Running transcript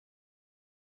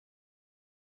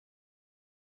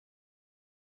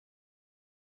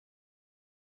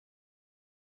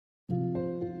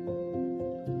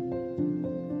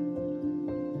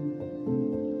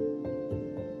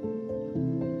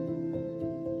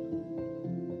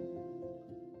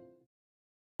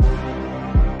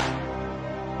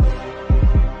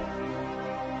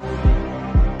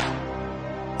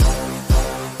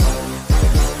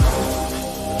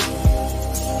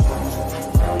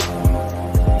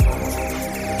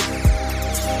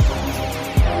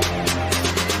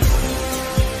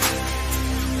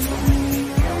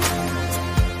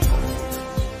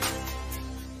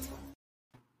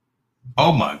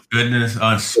Goodness,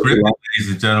 unscripted,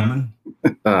 ladies and gentlemen.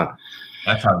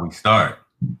 That's how we start.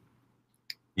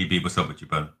 EB, what's up with you,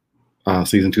 brother?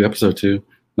 Season 2, episode 2.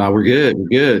 No, we're good. We're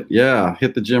good. Yeah,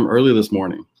 hit the gym early this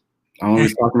morning. I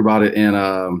was talking about it,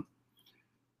 and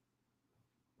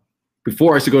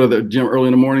before I used to go to the gym early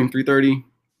in the morning, 3:30.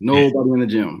 Nobody in the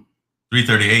gym.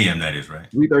 3:30 a.m. That is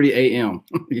right. 3:30 a.m.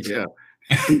 Yeah,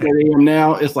 3:30 a.m.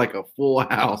 now. It's like a full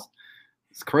house.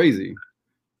 It's crazy.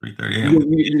 3:30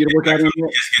 a.m. You get to work out in there?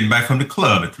 Just getting back from the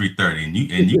club at 3:30, and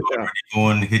you already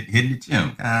going hitting the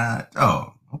gym.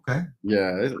 Okay.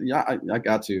 Yeah, I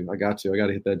got to. I got to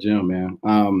hit that gym,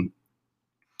 man.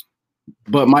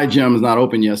 But my gym is not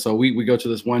open yet, so we go to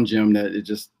this one gym that it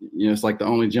just it's like the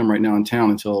only gym right now in town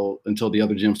until the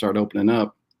other gyms start opening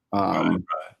up. Right.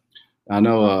 I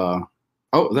know.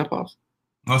 Is that Pops?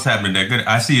 What's happening there? Good.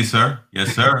 I see you, sir.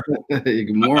 Yes, sir.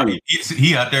 Good morning.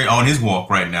 He out there on his walk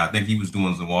right now. I think he was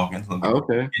doing some walking. So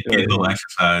okay. Get a little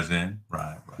exercise in.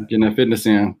 Right. Getting that fitness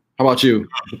in. How about you?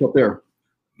 What's up there?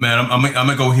 Man, I'm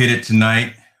gonna go hit it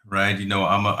tonight. Right. You're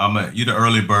the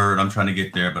early bird. I'm trying to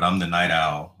get there, but I'm the night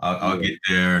owl. I'll get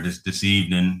there this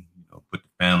evening. Put the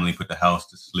family, put the house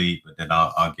to sleep, but then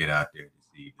I'll get out there this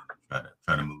evening and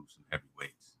try to move some heavy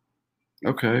weights.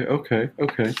 Okay.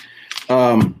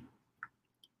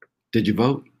 Did you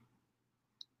vote?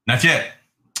 Not yet.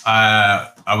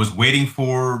 I was waiting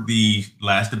for the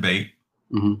last debate,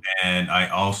 and I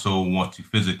also want to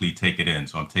physically take it in.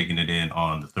 So I'm taking it in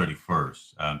on the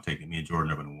 31st. Me and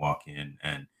Jordan are going to walk in,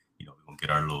 and we're going to get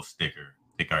our little sticker,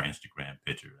 take our Instagram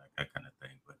picture, that kind of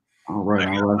thing. But all right.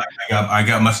 I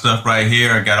got my stuff right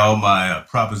here. I got all my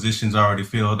propositions already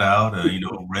filled out.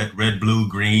 Red, blue,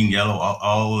 green, yellow,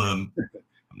 all. I'm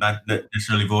not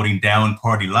necessarily voting down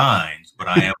party lines, but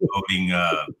I am voting.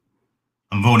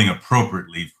 I'm voting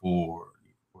appropriately for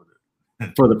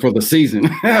the season.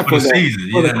 For the season,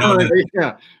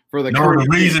 the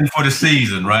reason for the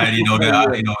season, right?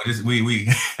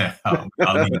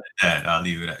 I'll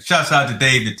leave it at that. Shouts out to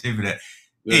Dave Natividad.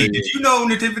 Hey, did you know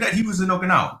Natividad? He was in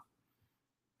Okinawa.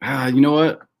 You know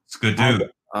what? It's good dude.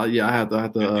 I have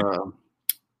to.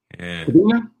 Yeah.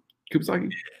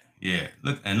 Kubasaki. Yeah.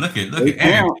 Look at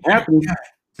Aaron. Anthony.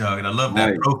 And I love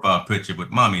that profile picture with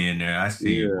mommy in there. I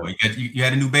see you. Boy. You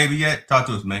had a new baby yet? Talk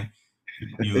to us, man.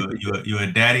 You a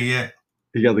daddy yet?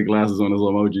 He got the glasses on, his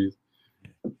emojis.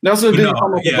 That's what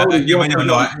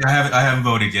I haven't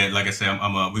voted yet. Like I said,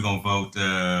 we're gonna vote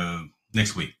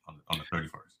next week on the 31st.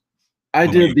 I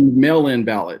did the mail-in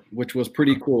ballot, which was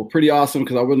pretty cool, pretty awesome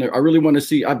because I really want to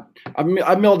see. I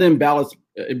mailed in ballots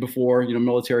before.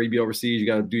 Military, you be overseas, you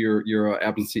got to do your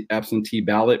absentee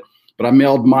ballot. But I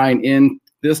mailed mine in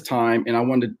this time, and I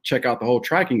wanted to check out the whole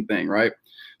tracking thing, right?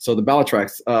 So the ballot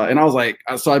tracks, and I was like,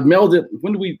 so I mailed it.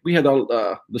 When did we had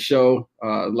the show,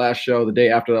 last show, the day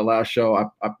after that last show,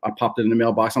 I popped it in the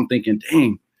mailbox. I'm thinking,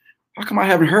 dang, how come I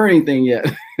haven't heard anything yet?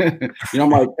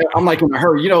 I'm like in a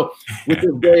hurry. With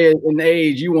this day and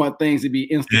age, you want things to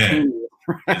be instantaneous,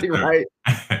 right?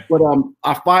 But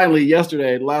I finally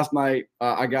last night,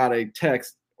 I got a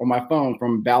text on my phone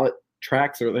from Ballot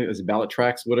Tracks, or is it Ballot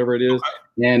Tracks, whatever it is,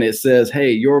 and it says,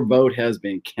 "Hey, your vote has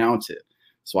been counted."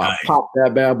 So I popped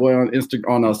that bad boy on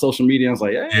Instagram, on social media. I was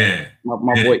like, "Hey,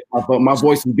 my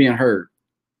voice is being heard."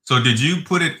 So did you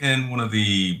put it in one of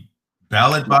the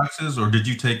ballot boxes, or did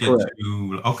you take it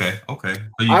to? Okay. So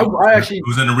I actually, it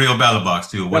was in a real ballot box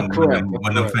too. It wasn't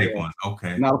a fake one.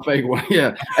 Okay, not a fake one.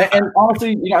 Yeah, and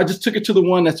honestly, I just took it to the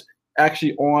one that's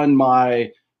actually on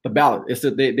the ballot. It's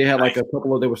that they had like a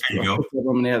couple of, there was 6 of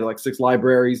them, and they had like 6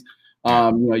 libraries.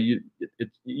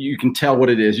 You can tell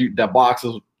what it is. That box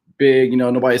is big.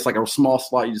 It's like a small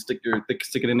slot. You just stick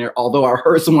it in there. Although I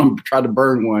heard someone try to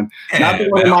burn one, not the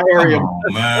one in my area.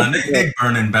 Man, they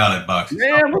burning ballot boxes.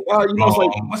 Man, it's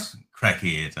like, what's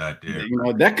crackheads out there?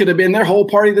 That could have been their whole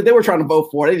party that they were trying to vote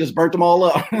for. They just burnt them all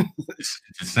up.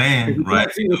 Just saying,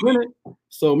 right?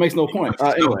 So it makes no point.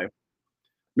 Anyway,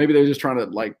 maybe they're just trying to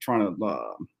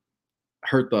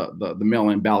hurt the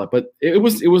mail-in ballot, but it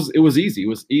was easy. It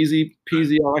was easy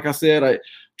peasy. Like I said, I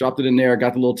dropped it in there. I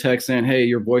got the little text saying, "Hey,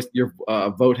 your vote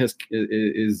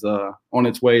is on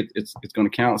its way. It's going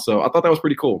to count." So I thought that was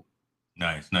pretty cool.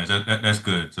 Nice. That's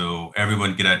good. So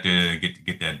everyone get out there,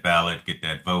 get that ballot, get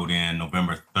that vote in.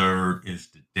 November 3rd is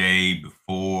the day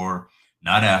before,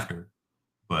 not after,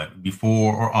 but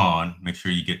before or on. Make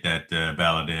sure you get that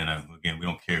ballot in. Again, we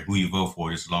don't care who you vote for,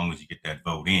 just as long as you get that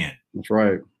vote in. That's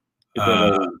right.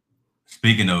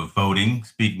 Speaking of voting,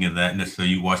 speaking of that, so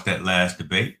you watched that last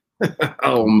debate?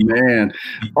 Oh man!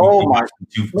 Oh my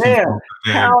man!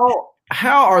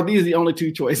 How are these the only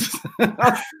 2 choices? I'm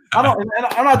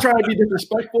not trying to be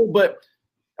disrespectful, but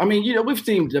I mean, we've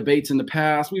seen debates in the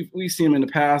past. We've seen them in the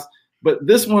past, but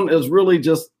this one is really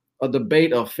just a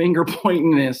debate of finger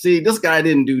pointing and see, this guy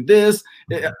didn't do this.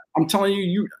 I'm telling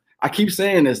you, I keep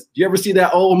saying this. You ever see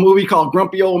that old movie called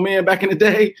Grumpy Old Man back in the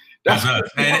day? That's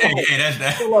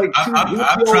like I'm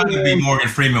trying to be Morgan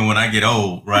Freeman when I get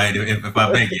old, right? If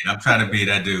I make it, I'm trying to be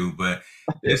that dude. But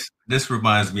this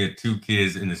reminds me of two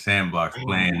kids in the sandbox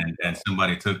playing, and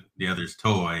somebody took the other's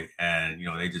toy, and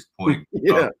they just point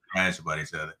trash about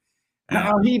each other.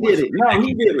 No, he did it.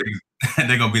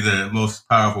 They're gonna be the most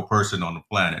powerful person on the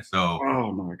planet. So,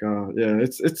 oh my God, yeah,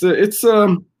 it's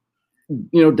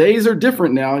days are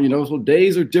different now. So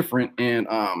days are different, and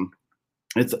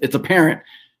it's apparent.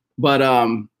 But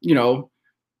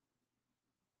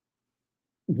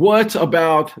what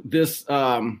about this?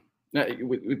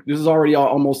 This is already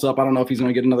almost up. I don't know if he's going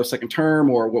to get another second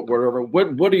term or whatever.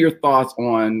 What are your thoughts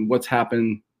on what's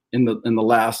happened in the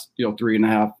last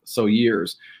 3.5 so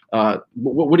years?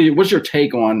 What's your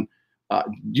take on?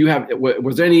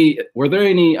 Were there any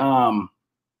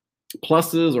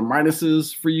pluses or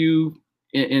minuses for you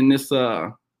in this?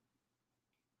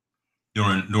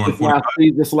 During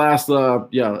this last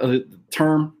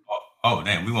term. Oh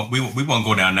damn, we won't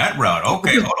go down that route.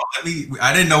 Okay, hold on.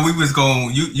 I didn't know we was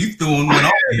going. You throwing one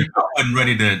off. I wasn't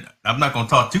ready to. I'm not going to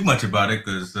talk too much about it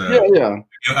because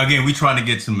again, we trying to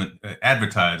get some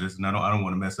advertisers, and I don't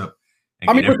want to mess up.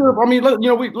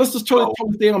 Let's just totally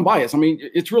stay unbiased. I mean,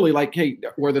 it's really like, hey,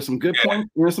 were there some good points?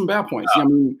 Were there some bad points?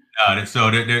 So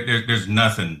there's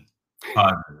nothing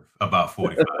positive about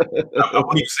 45. I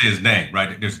won't even say his name,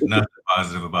 right? There's nothing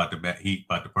positive about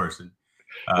about the person.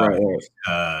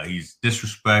 He's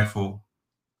disrespectful.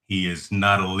 He is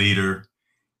not a leader.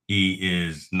 He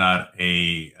is not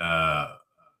a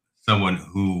someone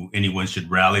who anyone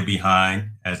should rally behind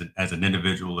as an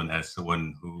individual, and as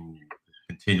someone who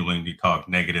continually talk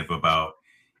negative about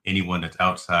anyone that's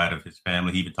outside of his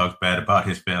family. He even talks bad about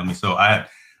his family. So I'm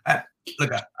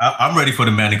ready for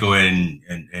the man to go ahead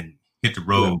and hit the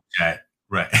road, Jack.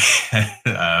 Right.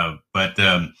 But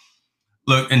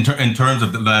look, in terms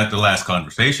of the last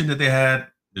conversation that they had,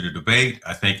 the debate,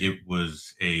 I think it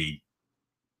was a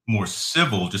more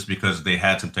civil, just because they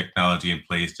had some technology in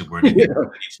place to where they could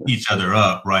each other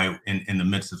up, right, in the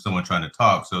midst of someone trying to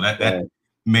talk. So that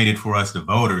made it for us, the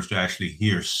voters, to actually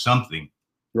hear something.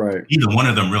 Right. Neither one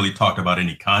of them really talked about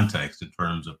any context in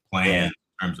terms of plans,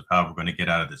 in terms of how we're going to get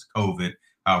out of this COVID,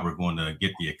 how we're going to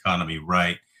get the economy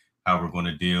right, how we're going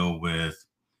to deal with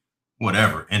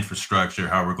whatever infrastructure,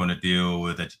 how we're going to deal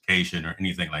with education or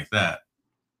anything like that.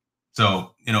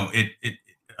 So, it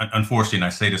unfortunately, and I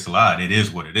say this a lot, it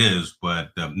is what it is. But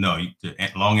no,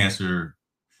 long answer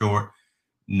short,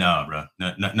 no, bro,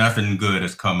 nothing good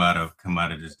has come out of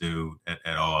this dude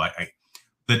at all.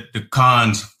 The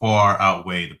cons far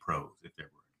outweigh the pros, if there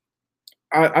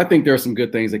were. I think there are some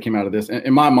good things that came out of this.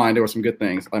 In my mind, there were some good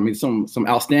things. I mean, some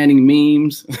outstanding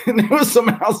memes. There was some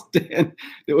outstanding.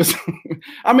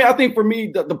 I think for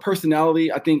me, the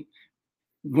personality. I think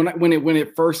when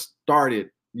it first started,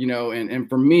 and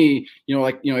for me,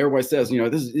 everybody says,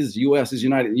 this is U.S. this is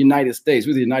United States.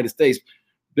 We're the United States.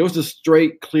 There was a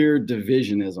straight, clear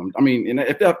divisionism. I mean, and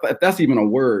if that's even a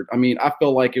word, I mean, I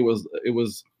felt like there was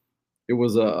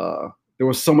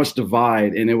so much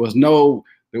divide, and there was no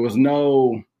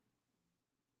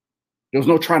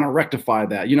trying to rectify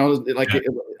that.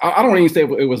 I don't even say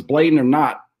it was blatant or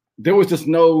not. There was just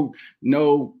no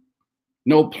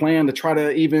plan to try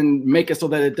to even make it so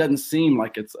that it doesn't seem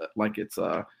like it's.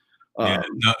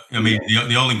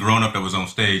 The only grown up that was on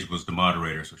stage was the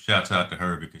moderator. So shouts out to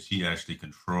her, because she actually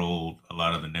controlled a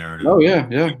lot of the narrative. Oh yeah,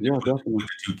 definitely. With the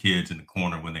two kids in the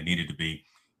corner when they needed to be.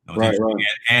 Right.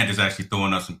 And is actually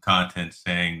throwing us some content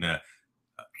saying that.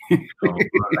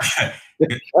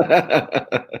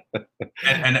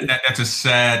 And that's a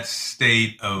sad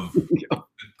state of the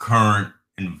current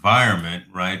environment,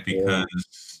 right?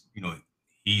 Because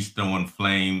he's throwing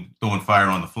fire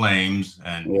on the flames,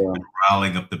 and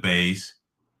riling up the base,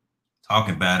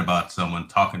 talking bad about someone,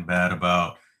 talking bad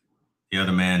about the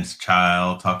other man's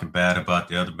child, talking bad about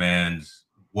the other man's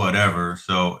whatever.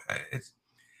 So it's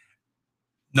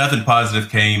nothing positive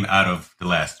came out of the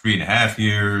last 3.5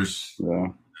 years. Yeah.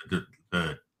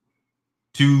 The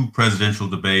two presidential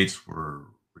debates were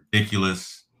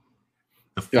ridiculous.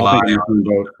 The fly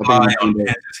on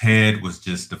Pence's head was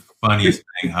just the funniest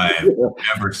thing I have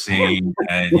ever seen.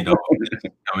 And, that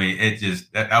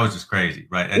was just crazy,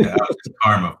 right? That was just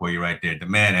karma for you right there. The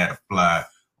man had a fly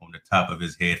on the top of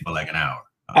his head for like an hour.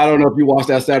 I don't know if you watched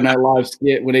that Saturday Night Live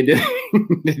skit when they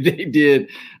did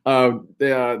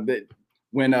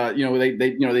when they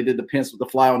did the Pence with the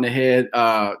fly on the head.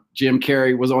 Jim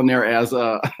Carrey was on there as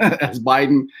as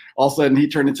Biden. All of a sudden, he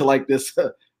turned into like this,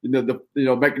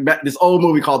 back this old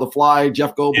movie called The Fly.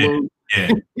 Jeff Goldblum.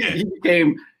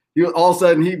 All of a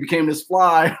sudden he became this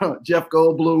fly, Jeff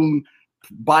Goldblum,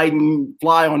 Biden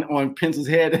fly on Pence's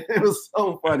head. It was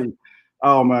so funny.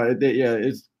 Oh my,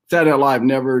 it's Saturday Night Live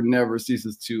never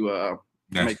ceases to.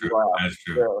 That's true. That's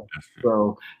true.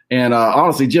 So, and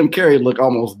honestly, Jim Carrey looked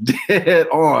almost dead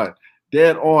on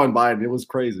Biden. It was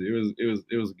crazy. It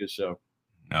was a good show.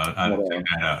 No, I'll check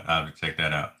that out. I'll check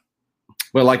that out.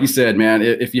 But like you said, man,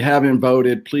 if you haven't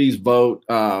voted, please vote.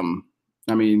 I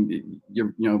mean,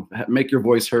 make your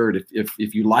voice heard.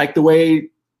 If you like the way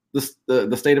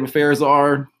the state of affairs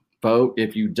are, vote.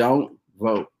 If you don't,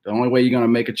 vote. The only way you're going to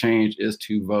make a change is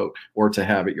to vote or to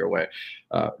have it your way.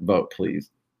 Vote, please.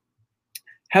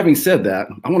 Having said that,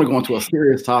 I want to go into a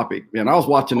serious topic. Man, I was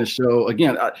watching this show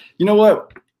again. You know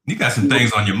what? You got some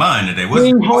things on your mind today.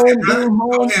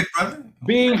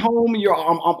 Being home,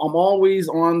 I'm always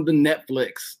on the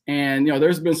Netflix, and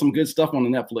there's been some good stuff on the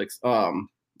Netflix.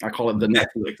 I call it the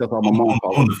Netflix. That's how my mom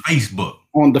calls it. On the Facebook.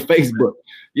 On the Facebook.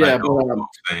 Yeah,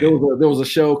 but there was a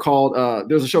show called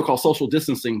Social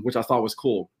Distancing, which I thought was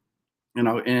cool.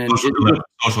 And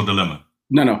Social Dilemma.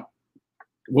 No.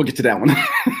 We'll get to that one.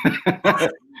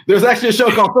 There's actually a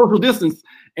show called Social Distance,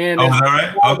 and is that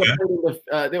right?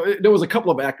 Okay. There was a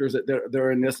couple of actors that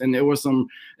they're in this, and there was some,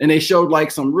 and they showed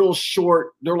like some real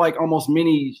short. They're like almost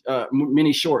mini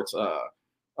shorts,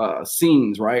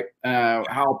 scenes, right?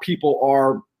 How people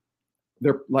are,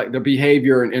 their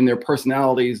behavior and their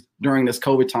personalities during this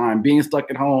COVID time, being stuck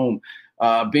at home,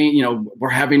 we're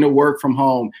having to work from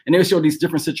home, and they showed these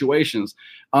different situations,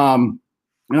 and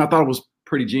I thought it was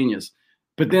pretty genius.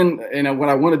 But then, what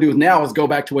I want to do now is go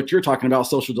back to what you're talking about,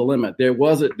 Social Dilemma. There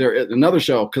is another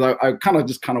show, because I kind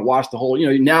of watched the whole,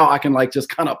 now I can just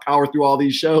kind of power through all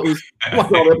these shows.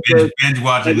 Binge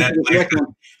watching Netflix.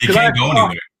 You can't go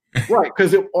anywhere. Right,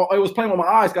 because it was playing with my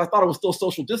eyes, because I thought it was still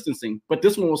social distancing. But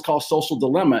this one was called Social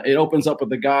Dilemma. It opens up with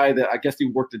the guy that I guess he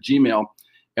worked at Gmail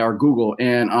or Google.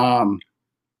 And I'm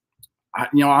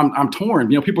torn.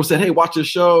 People said, hey, watch this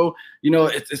show.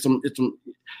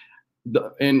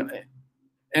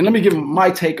 And let me give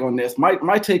my take on this.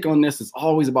 My take on this is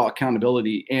always about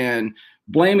accountability and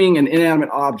blaming an inanimate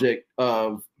object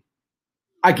of.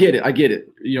 I get it.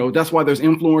 That's why there's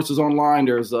influencers online.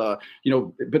 There's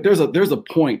but there's a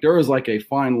point. There is like a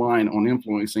fine line on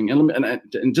influencing.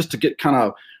 And just to get kind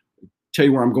of tell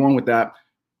you where I'm going with that,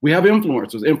 we have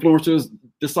influencers. Influencers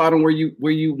decide on where you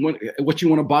want, what you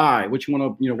want to buy, what you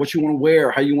want to wear,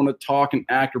 how you want to talk and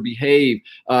act or behave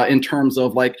in terms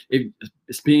of like if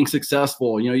it's being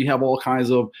successful. You have all kinds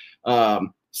of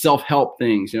self-help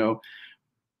things.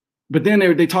 But then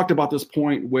they talked about this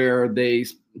point where they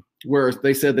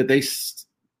said that they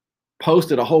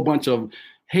posted a whole bunch of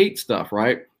hate stuff,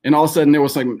 right? And all of a sudden there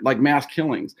was like mass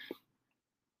killings,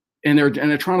 and they're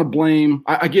trying to blame.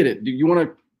 I get it. You want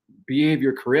to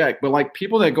behavior correct, but like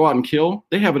people that go out and kill,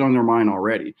 they have it on their mind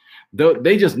already.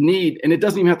 They just need, and it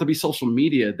doesn't even have to be social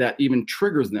media that even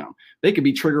triggers them. They could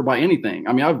be triggered by anything.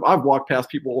 I mean, I've walked past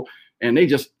people and they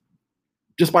just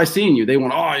by seeing you, they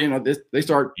want, they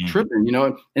start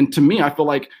tripping, And to me, I feel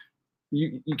like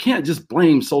you can't just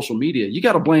blame social media. You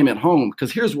got to blame at home,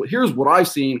 because here's what I've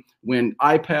seen when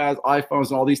iPads, iPhones,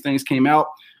 and all these things came out.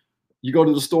 You go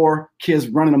to the store, kids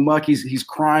running amok, he's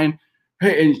crying.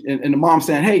 Hey, and the mom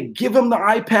saying, hey, give him the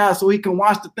iPad so he can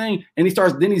watch the thing. And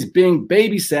he's being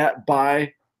babysat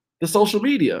by the social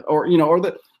media,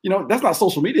 that's not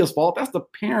social media's fault. That's the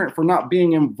parent for not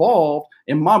being involved,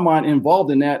 in my mind,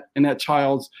 involved in that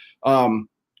child's,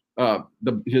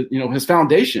 his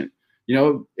foundation.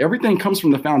 Everything comes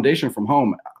from the foundation from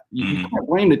home. You can't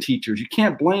blame the teachers. You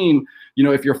can't blame,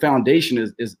 if your foundation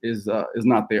is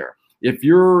not there. If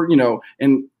you're,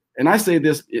 and I say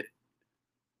this,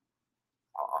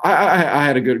 I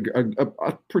had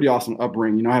a pretty awesome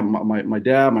upbringing. I had my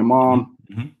dad, my mom,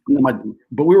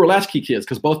 but we were latchkey kids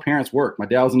because both parents worked. My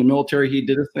dad was in the military; he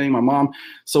did his thing. My mom,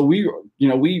 so we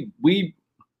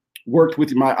worked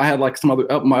with I had like some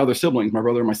my other siblings, my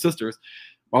brother and my sisters,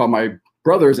 my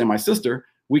brothers and my sister.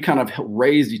 We kind of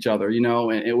raised each other,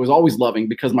 and it was always loving,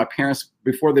 because my parents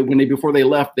before they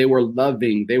left, they were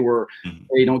loving. They were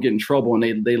they don't get in trouble,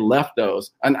 and they left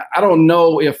those. And I don't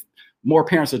know if more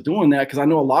parents are doing that, because I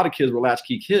know a lot of kids were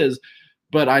latchkey kids,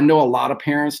 but I know a lot of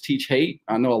parents teach hate.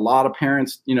 I know a lot of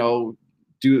parents, do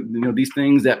these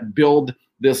things that build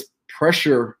this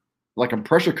pressure, like a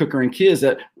pressure cooker in kids,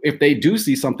 that if they do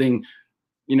see something,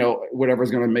 whatever's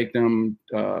going to make them,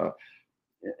 and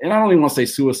I don't even want to say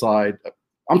suicide.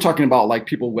 I'm talking about like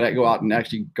people that go out and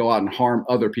actually go out and harm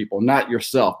other people, not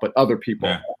yourself, but other people.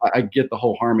 Yeah. I get the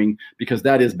whole harming, because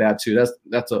that is bad too.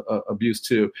 That's a abuse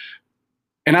too.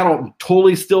 And I don't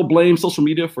totally still blame social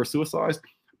media for suicides,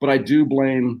 but I do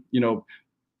blame,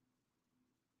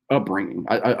 upbringing.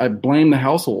 I blame the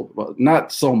household, but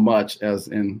not so much as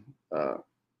in, I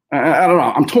don't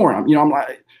know. I'm torn. I'm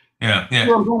like, yeah.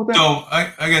 where I'm going with that? So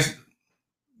I guess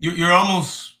you're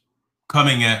almost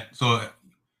coming at, so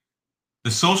the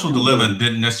social dilemma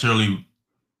didn't necessarily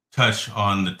touch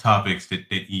on the topics that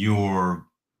you're,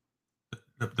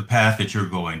 the path that you're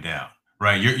going down,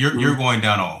 right? You're going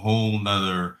down a whole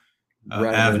nother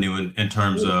avenue in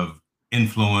terms of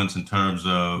influence, in terms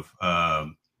of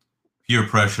peer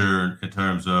pressure, in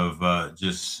terms of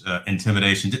just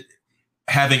intimidation,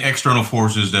 having external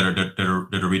forces that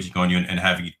are reaching on you and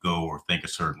having you go or think a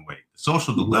certain way. The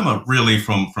social dilemma, really,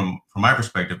 from my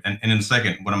perspective, and in a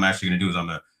second, what I'm actually going to do is I'm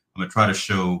gonna try to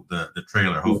show the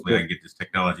trailer. Hopefully, I can get this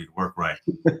technology to work right.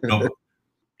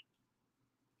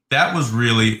 That was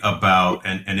really about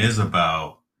and is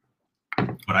about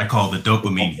what I call the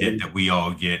dopamine hit that we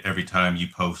all get every time you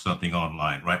post something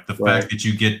online, right? The fact that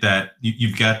you get that,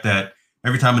 you've got that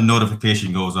every time a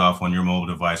notification goes off on your mobile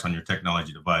device, on your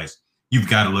technology device, you've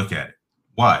got to look at it.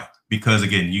 Why? Because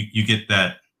again, you get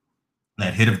that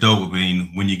hit of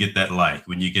dopamine when you get that like,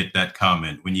 when you get that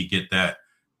comment, when you get that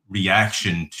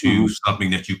reaction to something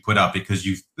that you put out, because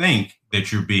you think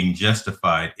that you're being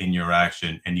justified in your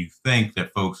action, and you think that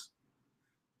folks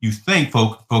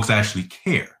actually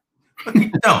care, but they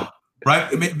don't,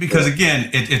 right? Because again,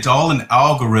 it's all an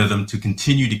algorithm to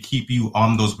continue to keep you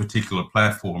on those particular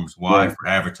platforms. Why? For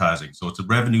advertising. So it's a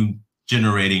revenue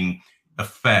generating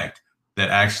effect that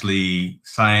actually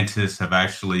scientists have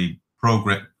actually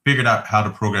figured out how to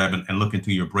program and look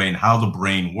into your brain, how the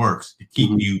brain works to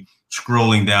keep you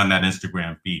scrolling down that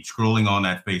Instagram feed, scrolling on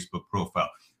that Facebook profile.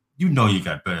 You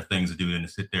got better things to do than to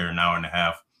sit there an hour and a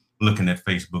half looking at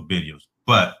Facebook videos.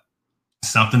 But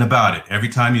something about it, every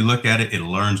time you look at it, it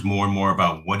learns more and more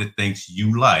about what it thinks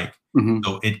you like.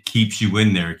 So it keeps you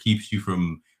in there. It keeps you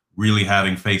from really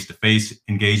having face-to-face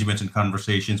engagements and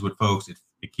conversations with folks.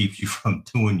 It keeps you from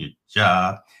doing your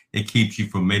job. It keeps you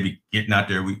from maybe getting out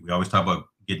there. We always talk about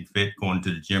getting fit, going to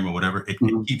the gym or whatever. It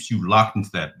keeps you locked into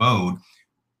that mode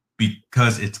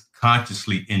because it's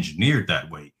consciously engineered that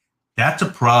way. That's a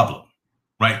problem,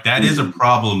 right? That is a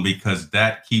problem, because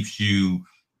that keeps you,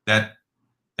 that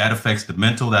affects the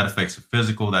mental, that affects the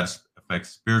physical, that affects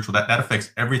spiritual, that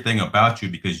affects everything about you,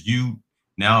 because you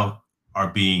now are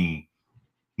being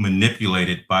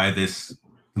manipulated by this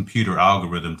computer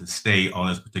algorithm to stay on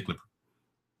this particular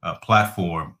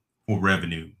platform for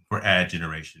revenue, for ad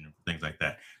generation, and things like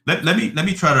that. Let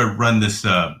me try to run this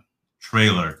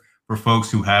trailer for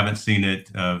folks who haven't seen it,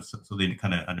 so they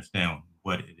kind of understand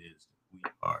what it is we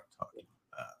are talking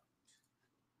about.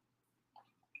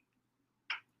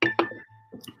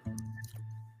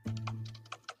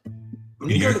 When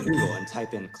you go to Google and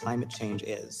type in climate change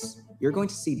is, you're going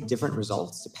to see different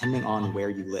results depending on where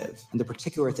you live and the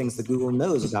particular things that Google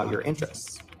knows about your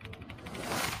interests.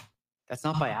 That's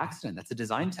not by accident. That's a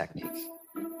design technique.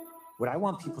 What I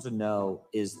want people to know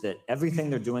is that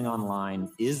everything they're doing online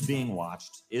is being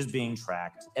watched, is being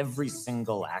tracked. Every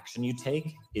single action you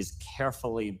take is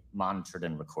carefully monitored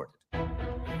and recorded.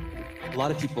 A lot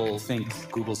of people think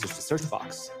Google's just a search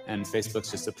box and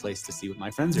Facebook's just a place to see what my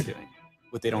friends are doing.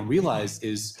 What they don't realize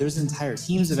is there's entire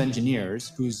teams of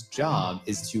engineers whose job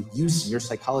is to use your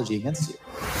psychology against you.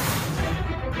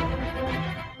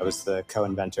 I was the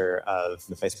co-inventor of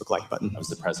the Facebook like button. I was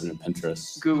the president of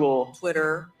Pinterest, Google,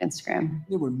 Twitter, Instagram.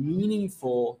 There were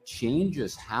meaningful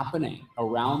changes happening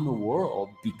around the world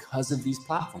because of these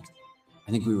platforms.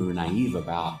 I think we were naive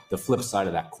about the flip side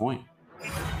of that coin.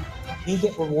 We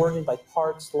get rewarded by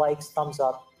hearts, likes, thumbs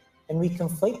up, and we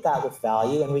conflate that with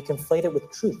value, and we conflate it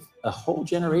with truth. A whole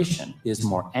generation is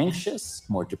more anxious,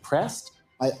 more depressed.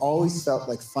 I always felt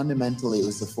like fundamentally it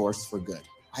was a force for good.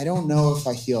 I don't know if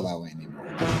I feel that way anymore.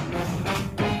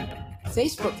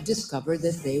 Facebook discovered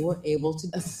that they were able to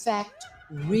affect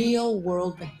real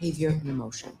world behavior and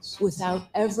emotions without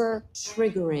ever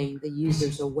triggering the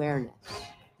user's awareness.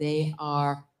 They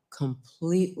are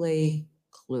completely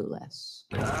clueless.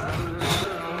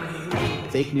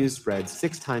 Fake news spreads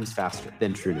 6 times faster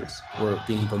than true news. We're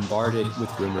being bombarded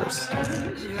with rumors.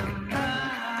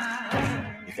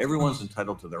 If everyone's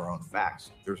entitled to their own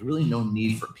facts, there's really no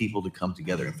need for people to come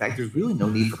together. In fact, there's really no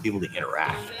need for people to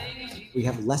interact. We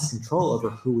have less control over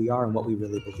who we are and what we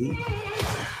really believe.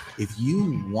 If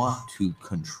you want to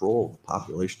control the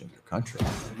population of your country,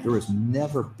 there has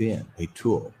never been a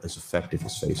tool as effective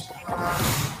as Facebook.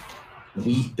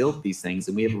 We built these things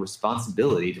and we have a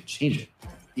responsibility to change it.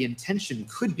 The intention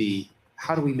could be,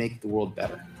 how do we make the world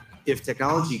better? If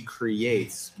technology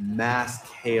creates mass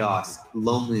chaos,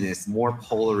 loneliness, more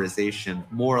polarization,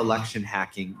 more election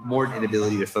hacking, more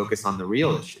inability to focus on the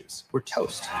real issues, we're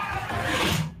toast.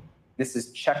 This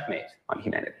is checkmate on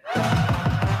humanity.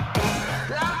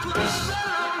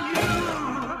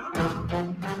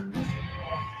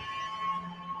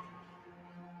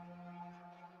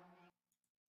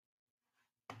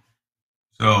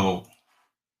 So,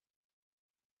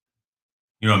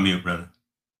 you're on mute, brother.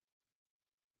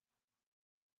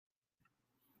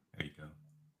 There you go.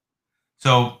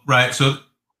 So, right. So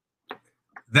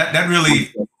that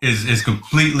really is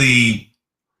completely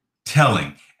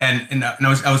telling. And I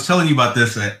was telling you about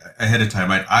this ahead of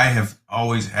time, right? I have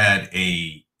always had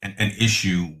an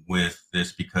issue with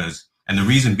this because, and the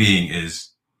reason being is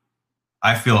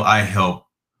I feel I help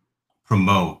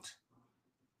promote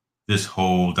this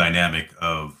whole dynamic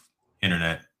of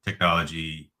internet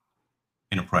technology,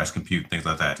 enterprise compute, things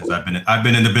like that. Because I've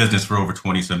been in the business for over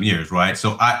 20 some years, right?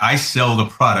 So I sell the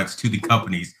products to the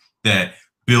companies that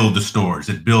build the stores,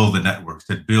 that build the networks,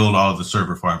 that build all the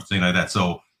server farms, things like that.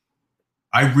 So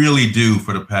I really do,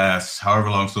 for the past however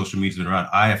long social media's been around,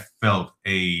 I have felt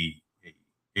a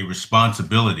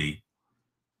responsibility,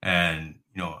 and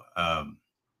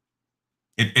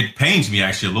it pains me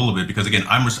actually a little bit because again,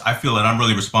 I feel that I'm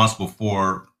really responsible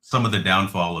for some of the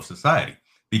downfall of society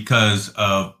because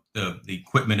of the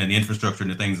equipment and the infrastructure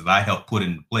and the things that I help put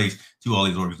in place to all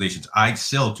these organizations. I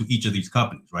sell to each of these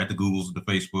companies, right? The Googles, the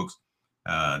Facebooks,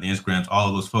 the Instagrams, all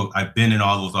of those folks. I've been in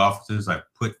all those offices. I've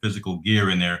put physical gear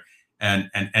in there.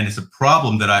 And it's a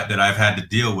problem that I've had to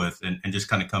deal with and just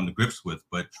kind of come to grips with,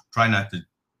 but try not to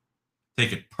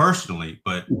take it personally,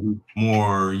 but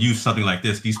more use something like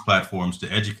these platforms to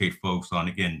educate folks on,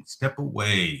 again, step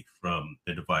away from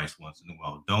the device once in a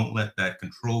while. Don't let that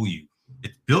control you.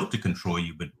 It's built to control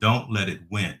you, but don't let it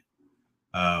win.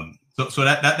 So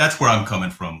that's where I'm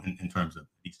coming from in terms of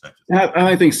these types of things.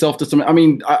 I think self-discipline. I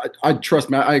mean, I trust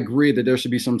me. I agree that there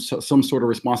should be some sort of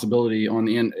responsibility on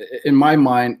the end. In my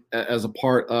mind, as a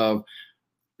part of,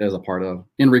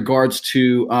 in regards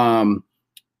to,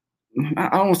 I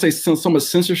don't want to say so much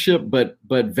censorship, but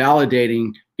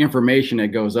validating information that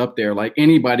goes up there. Like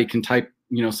anybody can type,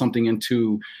 something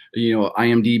into,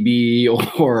 IMDb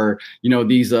or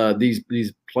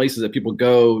these places that people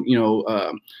go,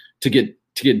 to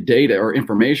get data or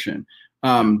information.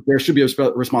 There should be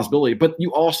a responsibility, but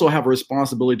you also have a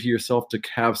responsibility to yourself to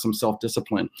have some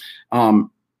self-discipline. And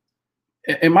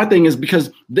my thing is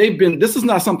because this is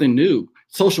not something new.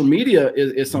 Social media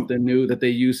is something new that they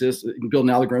use this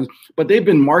building algorithms, but they've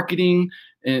been marketing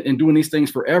and doing these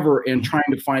things forever and trying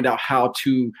to find out how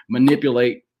to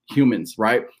manipulate humans,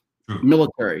 right?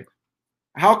 Military.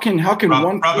 How can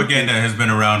propaganda has been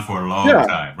around for a long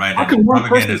time, right?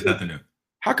 Propaganda is nothing new.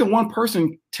 How can one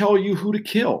person tell you who to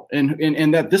kill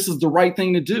and that this is the right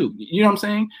thing to do? You know what I'm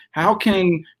saying? How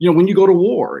can, when you go to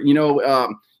war,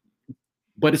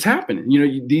 but it's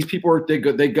happening. These people they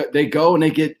go and they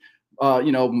get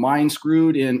mind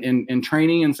screwed in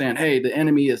training and saying, hey, the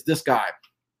enemy is this guy.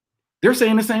 They're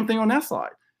saying the same thing on that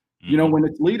side. When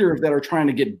it's leaders that are trying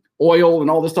to get oil and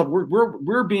all this stuff,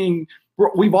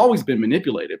 we've always been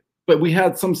manipulated, but we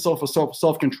had some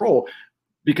self-control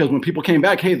because when people came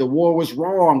back, hey, the war was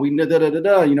wrong.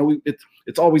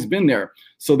 It's always been there.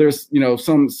 So there's,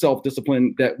 some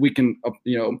self-discipline that we can,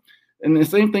 and the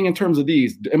same thing in terms of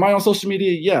these. Am I on social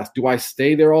media? Yes. Do I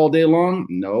stay there all day long?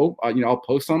 No. I'll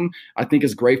post some. I think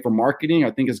it's great for marketing. I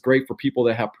think it's great for people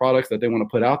that have products that they want to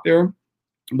put out there.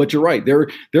 But you're right.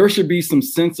 There should be some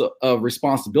sense of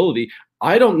responsibility.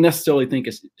 I don't necessarily think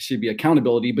it should be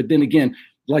accountability. But then again,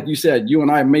 like you said, you and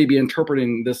I may be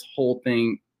interpreting this whole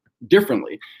thing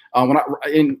differently.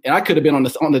 And I could have been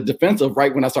on the defensive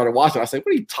right when I started watching. I said,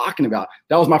 "What are you talking about?"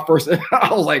 That was my first.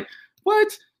 I was like,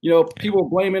 "What?" People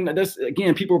blaming this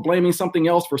again. People are blaming something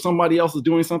else for somebody else is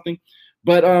doing something.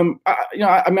 But I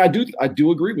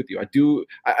do agree with you.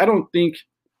 I don't think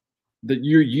that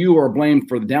you are blamed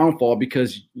for the downfall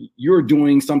because you're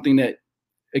doing something that,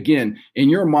 again, in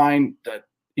your mind,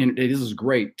 this is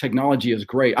great. Technology is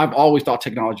great. I've always thought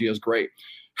technology is great.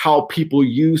 How people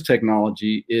use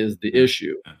technology is the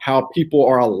issue. How people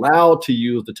are allowed to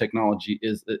use the technology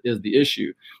is the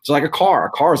issue. It's like a car. A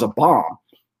car is a bomb.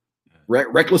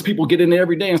 Reckless people get in there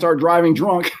every day and start driving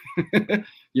drunk, and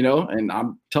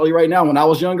I'm telling you right now, when I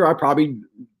was younger, I probably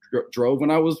drove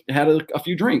when I had a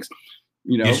few drinks.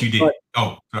 Yes, you did.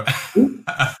 But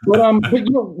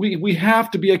we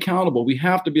have to be accountable. We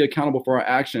have to be accountable for our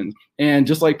actions. And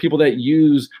just like people that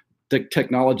use the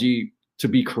technology to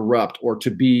be corrupt or to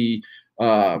be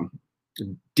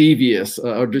devious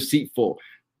or deceitful.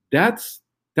 That's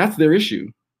their issue.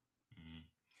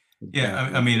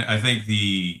 Yeah, I mean, I think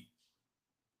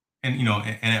and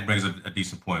that brings a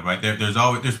decent point, right?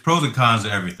 There's pros and cons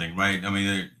to everything, right? I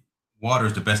mean, water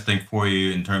is the best thing for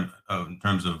you in terms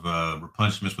of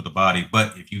replenishments for the body,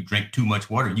 but if you drink too much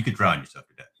water, you could drown yourself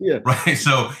to death. Yeah. Right.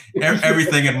 So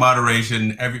everything in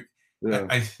moderation.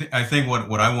 I think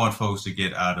what I want folks to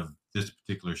get out of this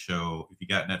particular show, if you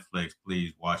got Netflix,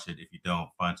 please watch it. If you don't,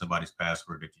 find somebody's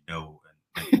password that you know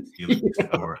and steal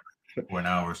it for an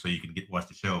hour so you can watch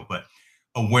the show. But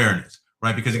awareness,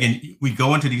 right? Because again, we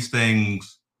go into these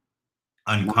things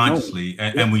unconsciously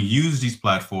and we use these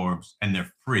platforms and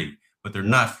they're free, but they're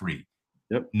not free.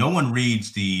 Yep. No one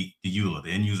reads the EULA,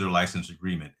 the end user license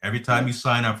agreement. Every time you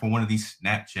sign up for one of these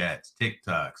Snapchats,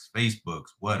 TikToks,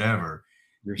 Facebooks, whatever,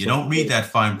 you don't read that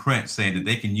fine print saying that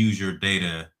they can use your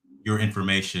data, your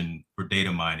information for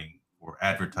data mining or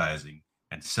advertising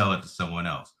and sell it to someone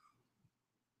else.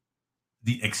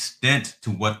 The extent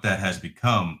to what that has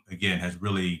become, again, has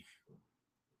really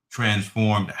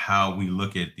transformed how we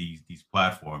look at these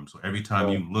platforms. So every time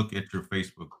you look at your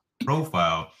Facebook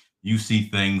profile, you see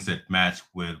things that match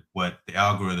with what the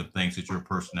algorithm thinks is your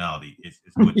personality is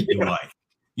what you like.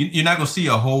 You're not going to see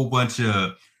a whole bunch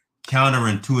of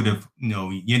counterintuitive,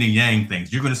 yin and yang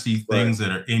things. You're going to see things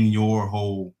that are in your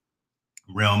whole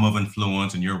realm of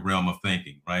influence and your realm of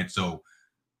thinking, right? So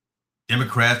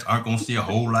Democrats aren't going to see a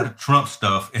whole lot of Trump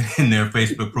stuff in their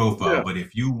Facebook profile, but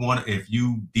if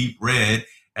you deep red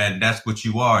and that's what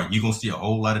you are, you're going to see a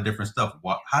whole lot of different stuff.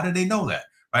 How do they know that,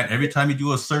 right? Every time you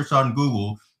do a search on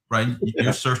Google, right,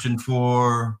 you're searching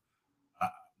for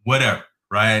whatever,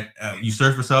 right? You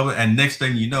search for something, and next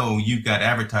thing you know, you've got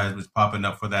advertisements popping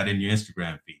up for that in your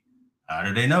Instagram feed. How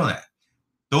do they know that?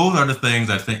 Those are the things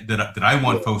I think that I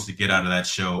want folks to get out of that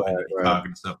show and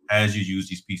talking stuff as you use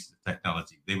these pieces of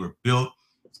technology. They were built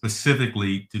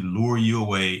specifically to lure you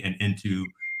away and into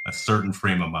a certain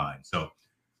frame of mind. So,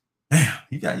 man,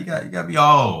 you got to be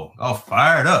all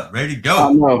fired up, ready to go.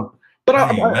 I know. But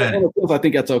I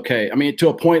think that's okay. I mean, to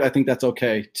a point, I think that's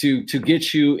okay to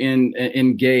get you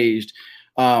engaged.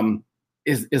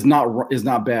 Is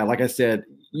not bad. Like I said,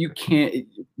 you can't.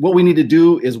 What we need to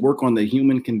do is work on the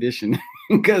human condition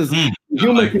because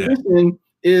human condition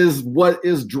is what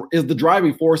is the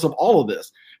driving force of all of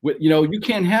this. You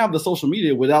can't have the social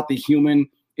media without the human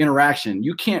interaction.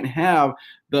 You can't have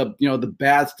the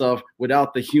bad stuff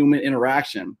without the human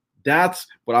interaction. That's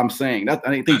what I'm saying. I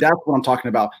think that's what I'm talking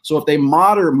about. So if they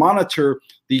monitor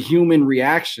the human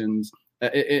reactions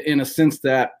in a sense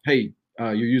that, hey,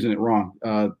 you're using it wrong.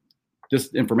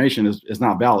 This information is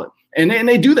not valid. And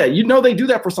they do that. They do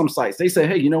that for some sites. They say,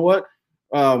 hey, you know what?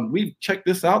 We've checked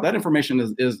this out. That information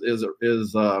is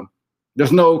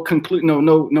there's no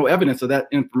evidence of that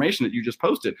information that you just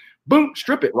posted. Boom,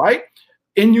 strip it, right?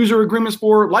 End user agreements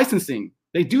for licensing.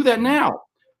 They do that now.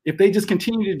 If they just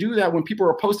continue to do that when people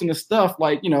are posting this stuff,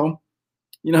 like, the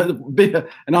big,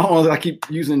 and I don't know that I keep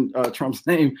using Trump's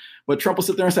name, but Trump will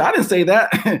sit there and say, I didn't say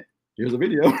that. Here's a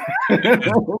video.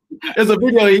 There's a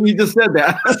video. He just said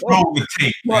that. Let's roll the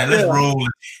tape, man. Let's roll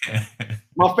it.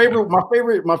 My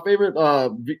favorite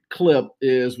clip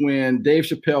is when Dave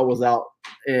Chappelle was out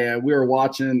and we were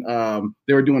watching.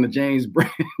 They were doing the James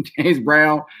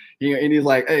Brown, and he's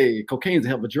like, "Hey, cocaine's a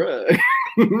hell of a drug."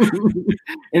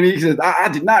 And he says, I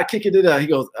did not kick it up. He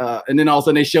goes, and then all of a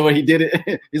sudden they show it. He did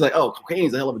it. He's like, oh,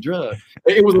 cocaine's a hell of a drug.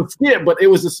 It was a skit, but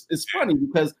it's funny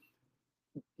because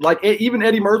like even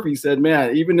Eddie Murphy said,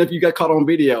 man, even if you got caught on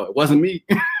video, it wasn't me.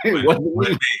 It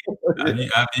wasn't me.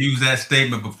 I've used that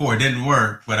statement before. It didn't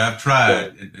work, but I've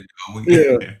tried.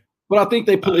 Yeah. But I think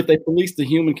if they police the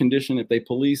human condition, if they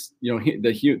police,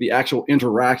 the actual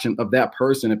interaction of that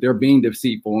person, if they're being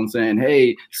deceitful and saying,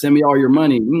 "Hey, send me all your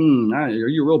money," are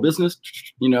you a real business?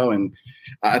 And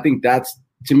I think that's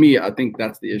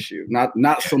the issue.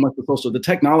 Not so much the social. The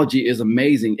technology is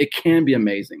amazing. It can be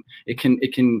amazing. It can.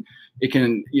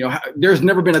 There's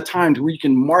never been a time where you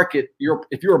can market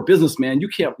if you're a businessman, you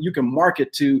can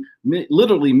market to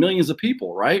literally millions of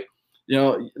people, right?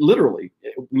 Literally.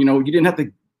 You didn't have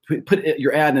to put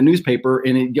your ad in a newspaper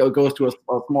and it goes to a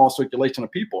small circulation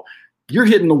of people. You're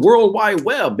hitting the World Wide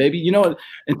Web, baby. And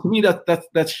to me,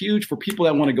 that's huge for people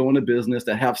that want to go into business,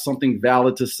 that have something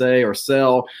valid to say or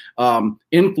sell.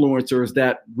 Influencers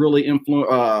that really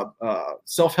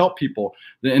self-help people,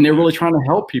 and they're really trying to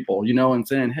help people, and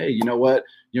saying, hey, you know what,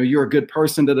 you're a good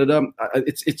person.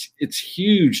 It's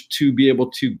huge to be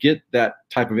able to get that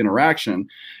type of interaction,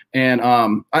 and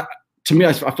to me,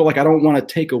 I feel like I don't want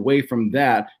to take away from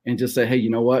that and just say, hey, you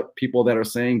know what? People that are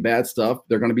saying bad stuff,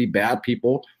 they're going to be bad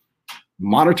people.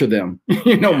 monitor them.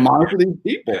 Monitor these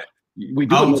people. We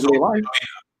do it in everyday life.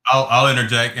 I'll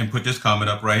interject and put this comment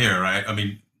up right here, right? I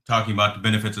mean, talking about the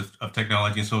benefits of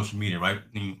technology and social media, right?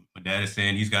 My dad is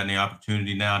saying he's gotten the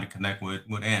opportunity now to connect with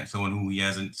Aunt, someone who he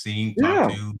hasn't seen,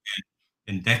 talked to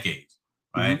in decades,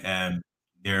 right? Mm-hmm. And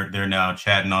they're now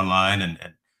chatting online, and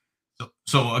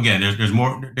so again,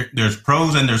 there's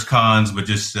pros and there's cons, but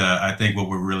just I think what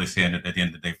we're really saying at the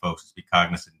end of the day, folks, is be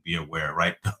cognizant and be aware,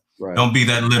 right? Right. Don't be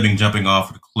that lemming jumping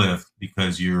off the cliff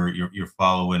because you're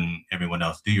following everyone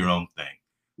else. Do your own thing.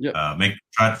 Yeah.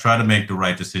 Try to make the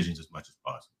right decisions as much as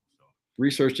possible. So,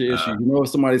 research the issue. If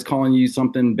somebody's calling you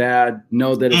something bad,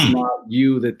 know that it's not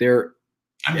you that they're.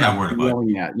 I'm not worried about it.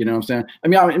 You know what I'm saying? I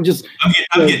mean, I'm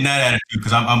getting that attitude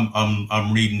because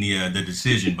I'm reading the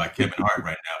Decision by Kevin Hart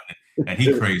right now, and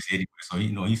he's crazy anyway. So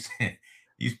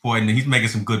he's pointing, he's making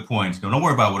some good points. Don't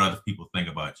worry about what other people think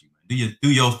about you. Do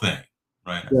your thing.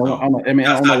 Right. Yeah, so, on a lighter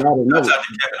note,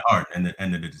 Kevin Hart and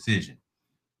the Decision.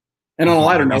 And on a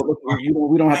lighter note,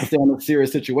 we don't have to stay on a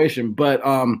serious situation, but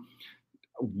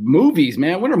movies,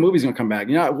 man, when are movies gonna come back?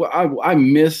 I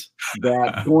miss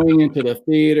that going into the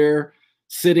theater,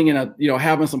 sitting in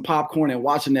having some popcorn and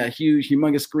watching that huge,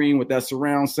 humongous screen with that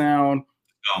surround sound.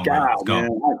 Oh, God,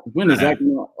 man, when is that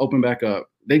gonna open back up?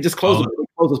 They just closed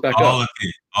us back up.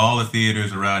 All the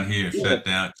theaters around here shut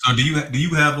down. So do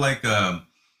you have like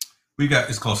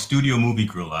it's called Studio Movie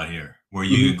Grill out here, where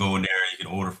you can go in there, you can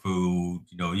order food,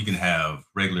 you can have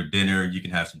regular dinner, you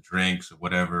can have some drinks or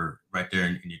whatever right there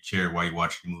in your chair while you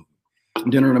watch the movie.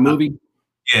 Dinner in a movie?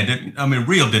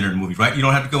 Real dinner in the movies, right? You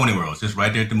don't have to go anywhere else, just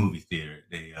right there at the movie theater.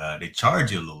 They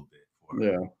charge you a little bit for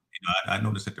it. Yeah. I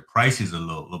noticed that the price is a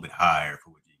little bit higher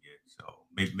for what you get. So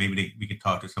maybe we could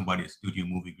talk to somebody at Studio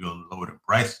Movie Grill and lower the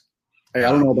price. Hey,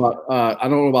 I don't know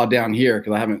about down here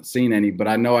because I haven't seen any, but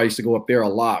I know I used to go up there a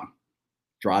lot.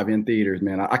 Drive-in theaters,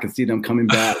 man. I can see them coming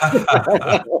back.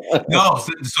 No,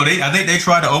 so I think they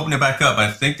tried to open it back up.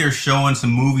 I think they're showing some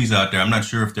movies out there. I'm not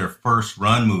sure if they're first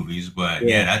run movies, but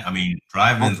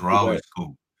drive-ins were always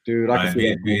cool. Dude, I can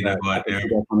see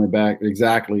that coming back.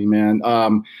 Exactly, man.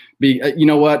 You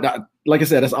know what? Like I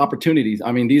said, it's opportunities.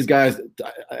 I mean, these guys,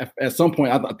 at some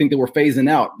point, I think they were phasing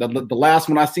out. The last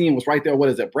one I seen was right there. What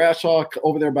is it, Bradshaw,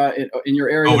 over there in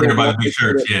your area? Over there by the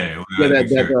church,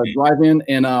 that drive-in,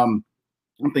 and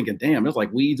I'm thinking, damn, there's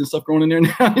like weeds and stuff growing in there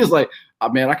now. It's like,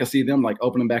 man, I can see them like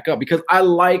opening back up because I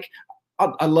love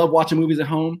watching movies at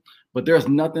home, but there's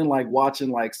nothing like watching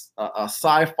like a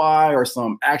sci-fi or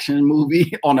some action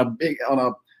movie in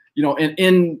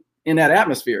that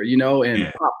atmosphere,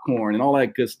 and popcorn and all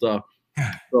that good stuff.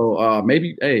 So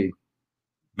maybe,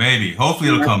 hopefully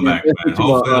it'll come back. Man.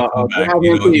 Hopefully it'll come back.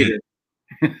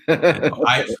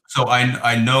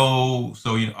 I know.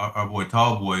 So our boy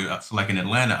Tall Boy, so like in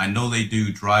Atlanta, I know they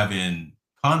do drive-in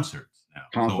concerts now.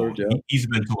 He's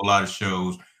been to a lot of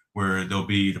shows where there'll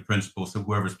be the principal, so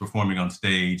whoever's performing on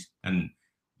stage, and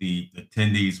the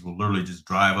attendees will literally just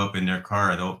drive up in their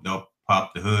car. They'll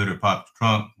pop the hood or pop the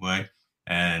trunk, right,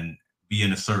 and be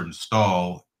in a certain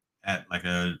stall at like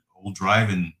a old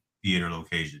drive-in theater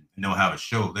location, and they'll have a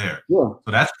show there. Yeah.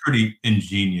 So that's pretty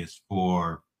ingenious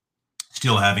for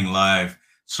still having live,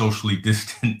 socially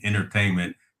distant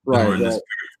entertainment during this period of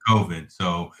COVID.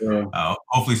 So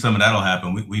hopefully some of that'll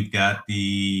happen. We've got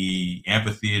the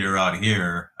amphitheater out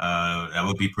here. That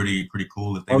would be pretty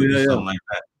cool if they would do something like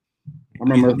that. I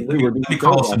remember let me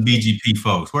call some BGP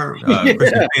folks. Where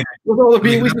BGP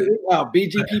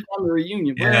family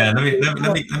reunion. Bro. Yeah,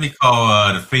 let me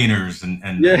call the Fienders and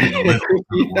the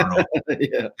world.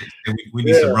 We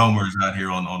need some roamers out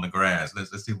here on the grass. Let's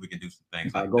see if we can do some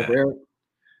things like that.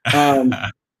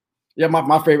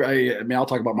 My favorite. I mean, I'll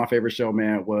talk about my favorite show,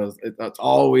 man. It's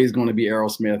always going to be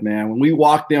Aerosmith, man. When we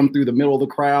walked them through the middle of the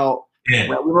crowd, we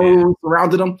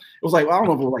surrounded them. It was like, I don't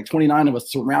know if it was like 29 of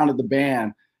us surrounded the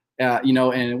band. And we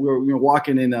were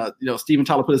walking, and Steven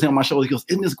Tyler put his hand on my shoulder. He goes,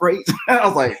 "Isn't this great?" I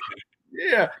was like,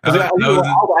 "Yeah." I had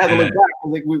to look back.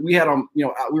 Like we had them,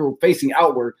 we were facing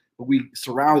outward, but we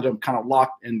surrounded them, kind of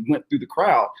locked, and went through the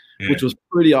crowd, which was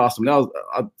pretty awesome. That was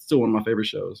still one of my favorite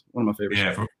shows. One of my favorite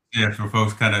shows. For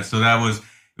folks, kind of. So it was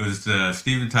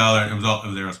Steven Tyler. It was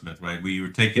Aerosmith, right? We were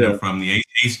taking them from the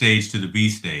A stage to the B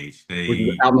stage.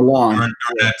 They out in the lawn. During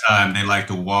that time, they like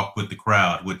to walk with the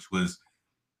crowd, which was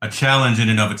a challenge in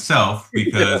and of itself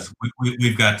because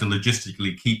we've got to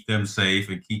logistically keep them safe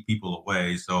and keep people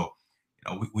away. So,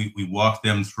 we walked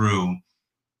them through.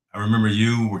 I remember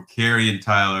you were carrying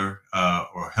Tyler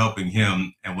or helping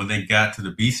him. And when they got to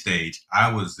the B stage,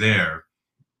 I was there.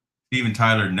 Steven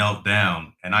Tyler knelt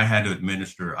down and I had to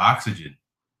administer oxygen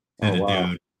to the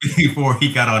dude before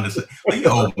he got on the. Like,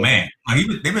 old man, like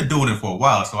they've been doing it for a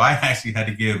while. So I actually had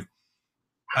to give.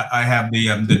 I have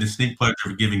the distinct pleasure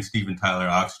of giving Steven Tyler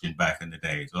oxygen back in the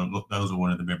day. So those are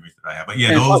one of the memories that I have. But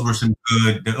yeah, those were some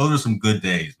good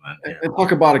days, man. Yeah. And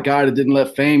talk about a guy that didn't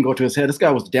let fame go to his head. This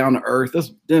guy was down to earth.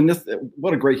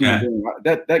 What a great human being.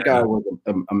 That guy was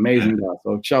an amazing guy.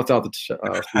 So shouts out to Steven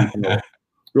Tyler.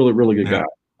 Really, really good guy.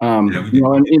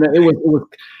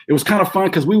 It was kind of fun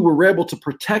because we were able to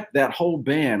protect that whole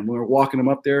band when we were walking them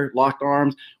up there, locked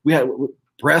arms. We had.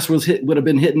 Breast would have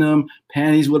been hitting them.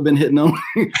 Panties would have been hitting them.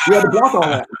 We had to block all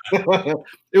that.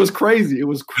 It was crazy. It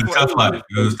was crazy. Tough life.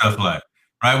 It was tough life,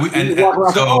 right?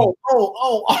 So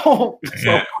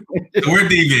we're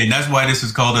deviating. That's why this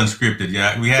is called Unscripted.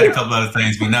 Yeah, we had a couple other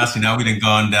things, but now we done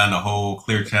gone down the whole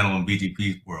Clear Channel and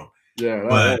BGP world. Yeah,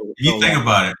 but if you think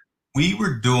about it, we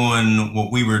were doing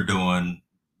what we were doing,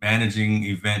 managing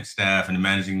event staff and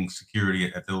managing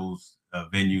security at those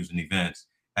venues and events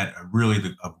at really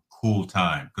a cool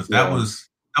time, because that was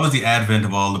the advent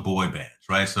of all the boy bands,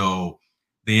 right? So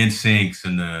the NSYNCs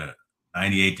and the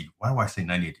 98. Why do I say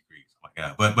 98 degrees? Oh my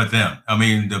God! But them. I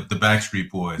mean the Backstreet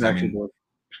Boys. At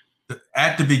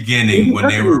the beginning even when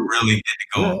they were really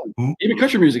getting going, even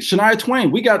country music. Shania Twain.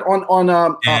 We got on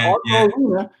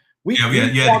Arena. We had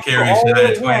to carry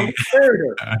Shania Twain.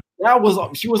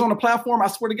 She was on the platform. I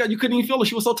swear to God, you couldn't even feel her.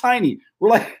 She was so tiny. We're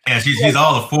like, she's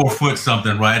all of 4 foot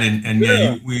something, right? And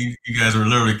you guys were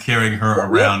literally carrying her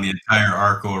around the entire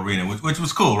Arco Arena, which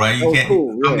was cool, right? You can't.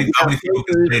 How many people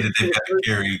can say that they've got to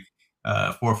carry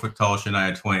 4 foot tall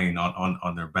Shania Twain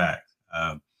on their back?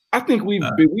 I think we've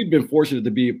been fortunate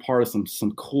to be a part of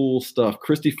some cool stuff.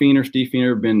 Steve Feener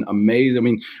have been amazing. I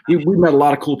mean, we met a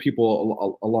lot of cool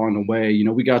people along the way.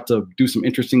 We got to do some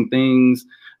interesting things.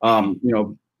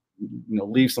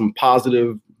 Leave some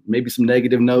positive, maybe some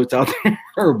negative notes out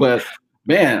there. But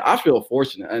man, I feel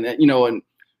fortunate, and I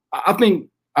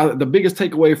think the biggest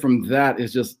takeaway from that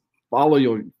is just follow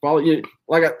you.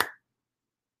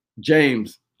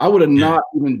 James. I would have not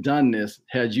even done this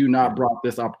had you not brought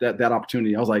this up, that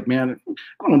opportunity. I was like, man, I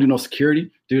don't want to do no security,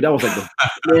 dude. That was like,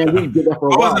 we did that for a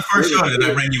while. What was the first show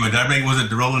that bring you in? Was it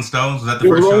the Rolling Stones? Was that the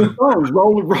first show?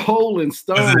 Rolling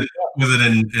Stones. Was it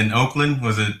in Oakland?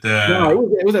 Was it? No,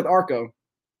 it was at Arco.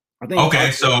 I think. Okay,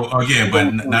 so again,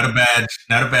 but not a bad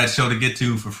show to get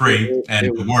to for free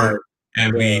and to work.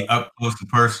 And be up close and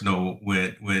personal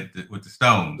with the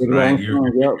Stones, right?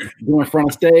 Doing front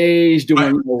of stage,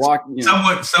 walking.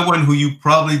 Someone who you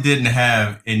probably didn't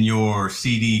have in your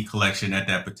CD collection at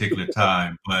that particular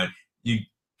time, but you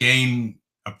gain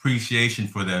appreciation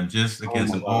for them just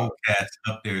against some old cats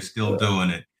up there still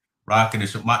doing it, rocking the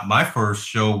show. My first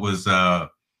show was my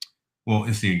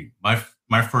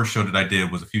first show that I did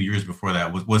was a few years before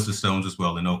that was the Stones as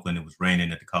well in Oakland. It was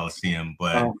raining at the Coliseum,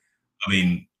 but I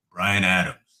mean. Bryan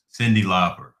Adams, Cyndi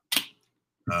Lauper,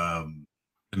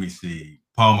 let me see,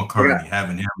 Paul McCartney,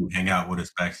 having him hang out with us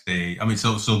backstage. I mean,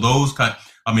 so those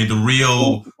the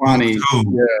real funny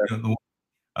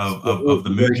of the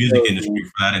music industry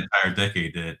for that entire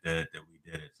decade that we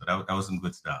did it. So that was some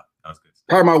good stuff.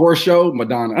 Part of my worst show,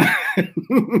 Madonna.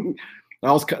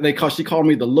 She called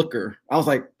me the looker. I was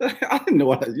like, I didn't know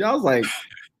what. I was like,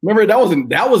 remember that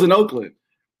was in Oakland.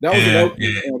 That was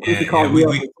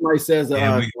somebody says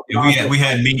we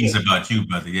had meetings about you,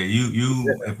 brother. Yeah, you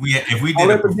if we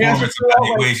did a performance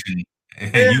evaluation,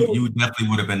 you definitely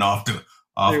would have been off the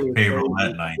payroll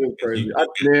that night.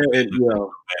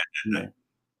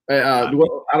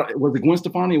 Was it Gwen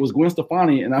Stefani? It was Gwen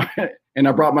Stefani, and I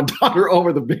brought my daughter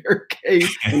over the barricade.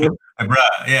 I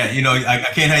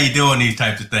can't have you doing these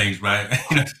types of things, right?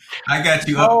 I got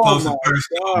you up close and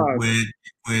personal with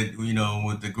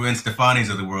the Gwen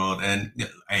Stefanis of the world, and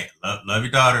hey, love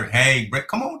your daughter. Hey, Brett,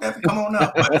 come on, Devin, come on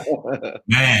up. But,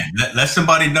 man, let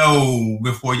somebody know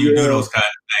before you do those kind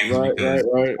of things, because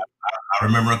I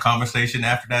remember a conversation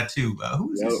after that too.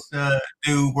 Who is this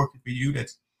dude working for you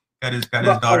that's got his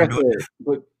daughter doing it?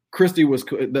 But Christy was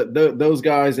those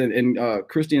guys, and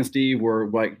Christy and Steve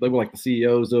were like the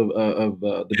CEOs of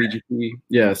the BGP.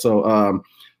 Yeah, so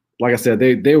like I said,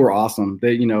 they were awesome.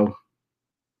 They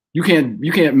You can't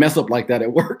mess up like that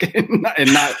at work and not.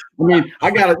 I mean,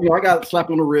 I got slapped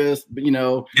on the wrist, but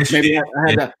maybe I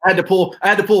had to pull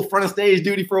front of stage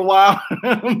duty for a while.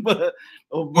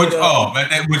 Which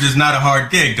is not a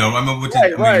hard gig though. I mean,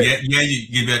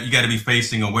 you got to be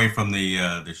facing away from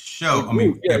the show. I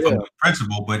mean, from the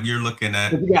principal, but you're looking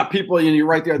at. You got people, and you're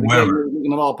right there at the gate. You're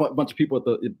looking at a bunch of people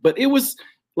but it was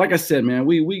like I said, man.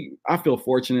 I feel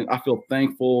fortunate. I feel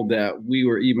thankful that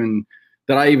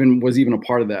I even was a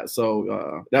part of that.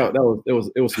 So it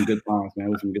was some good times, man.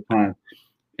 It was some good times.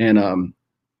 And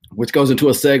which goes into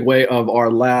a segue of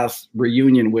our last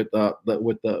reunion with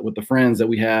the friends that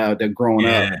we had that growing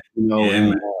up, you know,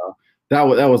 and that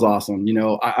was awesome. You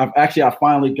know, I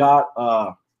finally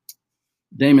got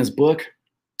Damon's book,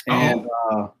 and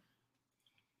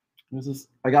what's this?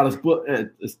 I got his book.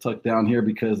 It's tucked down here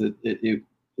because it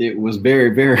was very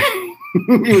very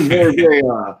it was very very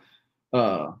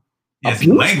he has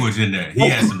some language in there. He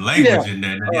has some language in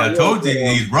there. I told you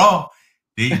he's raw.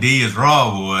 D is raw,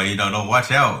 boy. You know, don't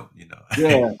watch out. You know.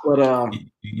 Yeah, but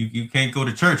you can't go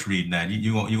to church reading that.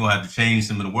 You gonna have to change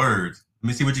some of the words. Let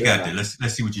me see what you got there. Let's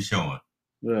see what you're showing.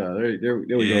 Yeah, there we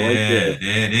go. Right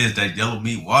there it is. That yellow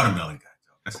meat watermelon guy.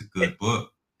 That's a good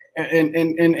book.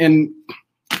 And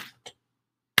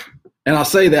I'll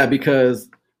say that because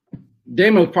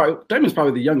Damon's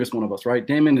probably the youngest one of us, right?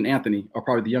 Damon and Anthony are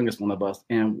probably the youngest one of us,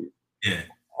 and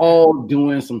all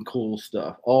doing some cool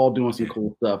stuff.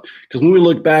 Because when we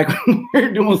look back,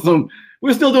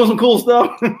 we're still doing some cool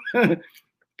stuff,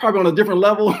 probably on a different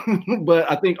level. But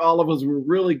I think all of us were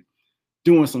really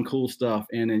doing some cool stuff.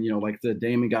 And then, you know, like I said,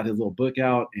 Damon got his little book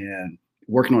out and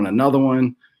working on another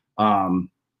one.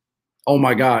 Oh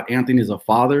my God, Anthony is a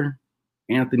father.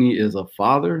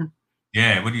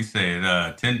 Yeah, what do you say?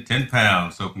 10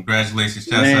 pounds. So congratulations.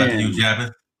 Shouts out to you,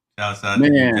 Jabbeth. Shouts out to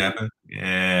you, Jabbeth.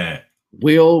 Yeah.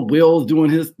 Will's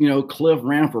doing his, you know, Cliff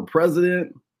ran for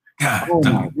president. God, oh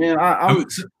my man.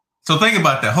 So think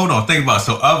about that. Hold on. Think about it.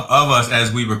 So of us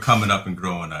as we were coming up and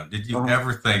growing up, did you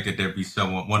ever think that there'd be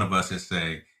one of us that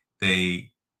say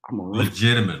they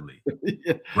legitimately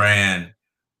ran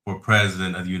for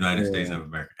president of the United States of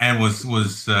America and was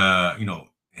you know,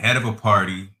 head of a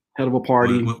party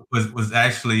was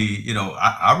actually, you know,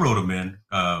 I wrote him in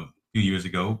a few years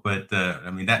ago, but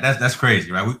I mean that's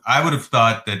crazy, right? I would have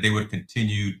thought that they would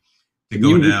continue to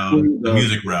go down the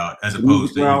music route as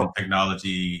opposed to using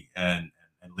technology and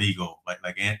legal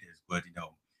like Ant is, but you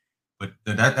know, but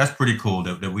that's pretty cool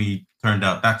that we turned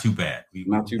out not too bad. We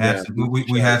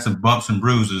had some bumps and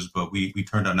bruises, but we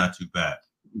turned out not too bad.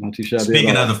 Not too shabby.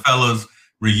 Speaking of the fellas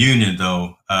reunion,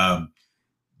 though,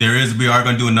 we are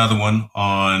going to do another one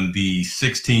on the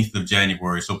 16th of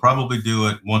January. So probably do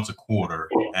it once a quarter.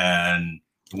 And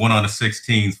the one on the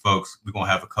 16th, folks, we're going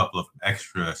to have a couple of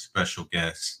extra special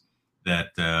guests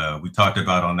that we talked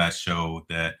about on that show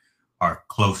that are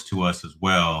close to us as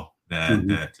well,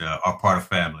 that are part of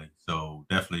family. So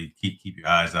definitely keep your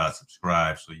eyes out,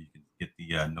 subscribe so you can get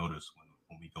the notice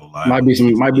when we go live. Might be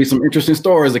some interesting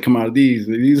stories that come out of these.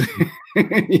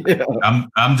 Yeah.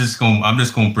 I'm just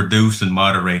gonna produce and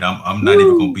moderate. I'm not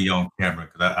even gonna be on camera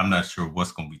because I'm not sure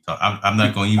what's gonna be taught. I'm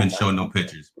not gonna even show no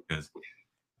pictures because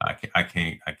I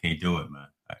can't do it, man.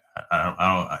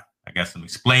 I got some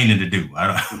explaining to do.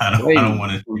 I don't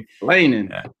want to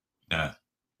explaining. Yeah.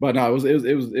 But no, it was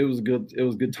good. It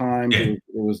was good times. Yeah.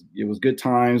 It was good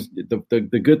times.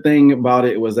 The good thing about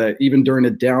it was that even during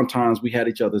the down times, we had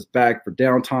each other's back for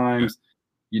down times.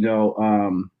 You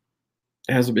know,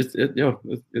 it's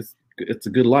a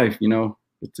good life. You know,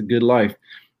 it's a good life.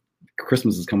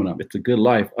 Christmas is coming up. It's a good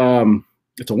life.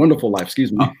 It's a wonderful life.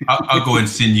 Excuse me. I'll go ahead and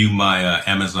send you my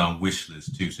Amazon wish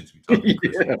list too, since we talked about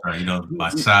Christmas, right? You know,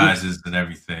 my sizes and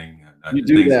everything. You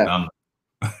do that.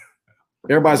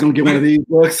 Everybody's gonna get one of these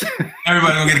books.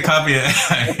 Everybody's gonna get a copy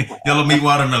of Yellow Meat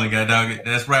Watermelon Guy, dog.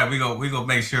 That's right. We gonna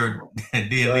make sure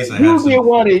D and Lisa have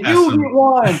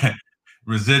some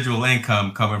residual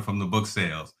income coming from the book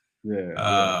sales.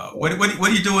 Yeah. What are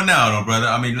you doing now, though, brother?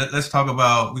 I mean, let's talk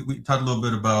about. We talked a little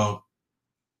bit about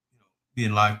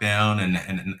being locked down and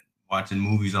watching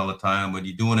movies all the time. But are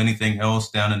you doing anything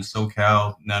else down in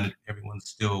SoCal now that everyone's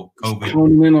still COVID?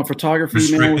 Honing in on photography,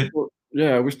 restricted? Man.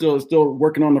 Yeah, we're still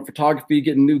working on the photography,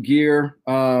 getting new gear.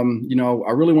 You know,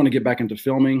 I really want to get back into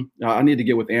filming. I need to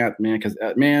get with Ant, man, because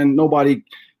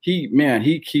man,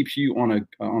 he keeps you on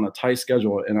a tight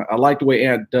schedule, and I like the way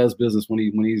Ant does business when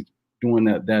he's doing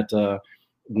that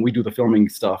when we do the filming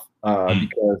stuff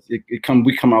because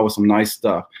we come out with some nice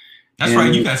stuff. That's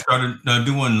right. You guys started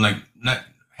doing like not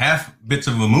half bits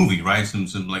of a movie, right? Some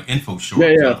like info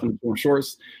shorts. Yeah, some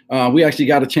shorts. We actually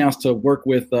got a chance to work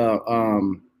with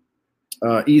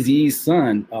Eazy-E's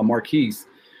son, Marquise.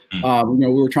 You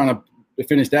know, we were trying to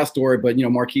finish that story, but you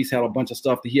know, Marquise had a bunch of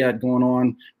stuff that he had going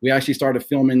on. We actually started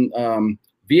filming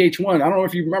VH1. I don't know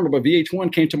if you remember, but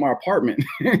VH1 came to my apartment,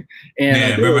 and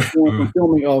they were doing some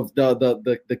filming of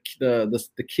the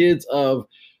kids of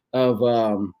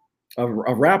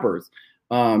rappers.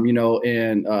 You know,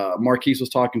 and Marquise was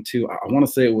talking to, I want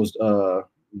to say it was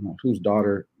whose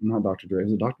daughter? Not Dr. Dre.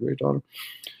 Is it Dr. Dre's daughter?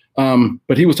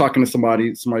 But he was talking to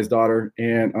somebody's daughter,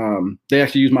 and they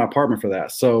actually used my apartment for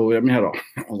that. So I mean, I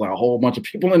was like a whole bunch of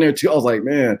people in there too. I was like,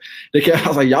 man, I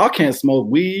was like, y'all can't smoke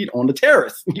weed on the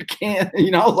terrace. You can't,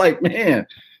 I was like, man,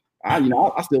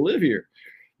 I still live here.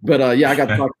 But yeah, I got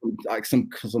to talk to like some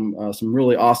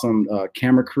really awesome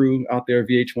camera crew out there,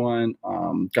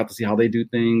 VH1. Got to see how they do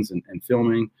things and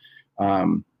filming.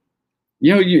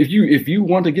 If you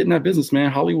want to get in that business, man,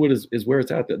 Hollywood is where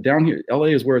it's at. Down here, LA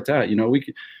is where it's at. We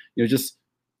could,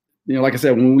 like I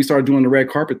said, when we started doing the red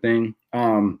carpet thing,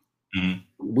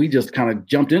 we just kind of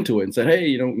jumped into it and said,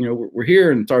 hey, we're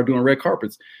here, and started doing red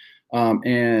carpets.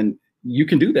 And you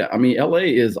can do that. I mean, LA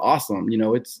is awesome.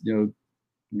 It's,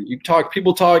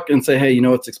 people talk and say, hey,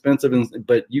 it's expensive,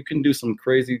 but you can do some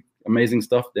crazy, amazing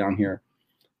stuff down here.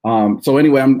 So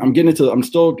anyway, I'm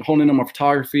still honing in my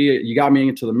photography. You got me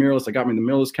into the mirrorless. I got me the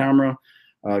mirrorless camera,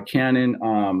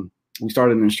 Canon. We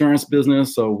started an insurance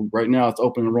business. So right now it's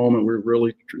open enrollment. We're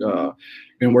really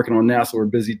been working on that. So we're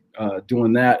busy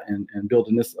doing that and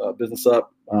building this business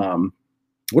up.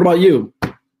 What about you?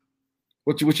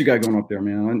 What you got going up there,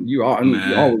 man? You're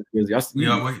always busy.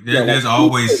 There's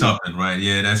always something, right?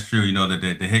 Yeah, that's true.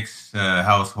 The Hicks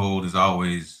household is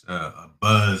always a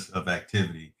buzz of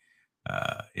activity.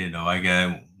 I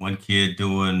got one kid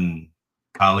doing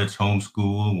college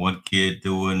homeschool, one kid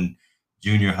doing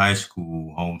junior high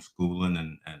school homeschooling,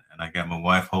 and I got my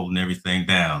wife holding everything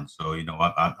down. So,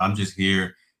 I'm just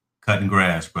here cutting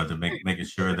grass, brother, making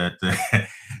sure that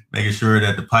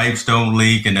the pipes don't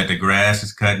leak and that the grass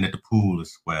is cut and that the pool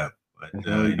is swept. But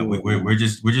we're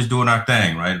just doing our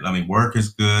thing, right? I mean, work is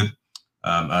good.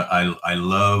 I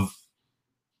love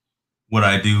what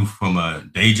I do from a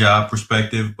day job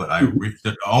perspective, but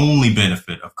the only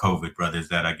benefit of COVID, brother, is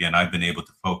that, again, I've been able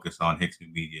to focus on Hicks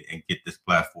New Media and get this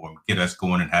platform, get us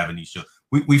going and having these shows.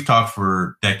 We've talked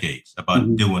for decades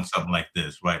about doing something like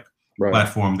this, right?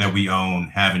 Platform that we own,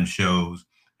 having shows,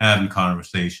 having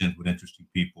conversations with interesting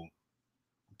people,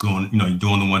 doing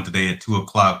the one today at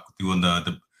 2:00, doing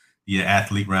the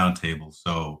athlete roundtable.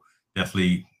 So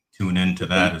definitely tune into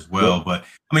that as well. But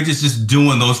I mean, just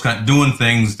doing doing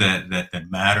things that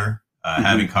matter,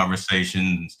 having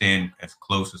conversations and staying as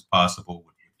close as possible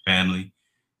with your family,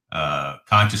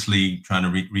 consciously trying to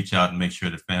reach out and make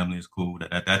sure the family is cool.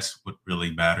 That's what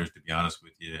really matters, to be honest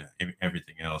with you.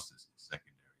 Everything else is secondary.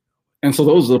 And so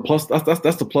those are the plus.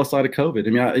 That's the plus side of COVID. I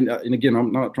mean, and again, I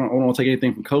don't want to take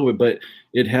anything from COVID, but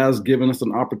it has given us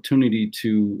an opportunity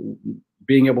to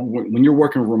being able, when you're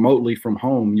working remotely from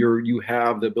home, you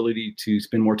have the ability to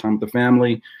spend more time with the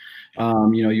family.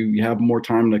 You have more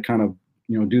time to kind of,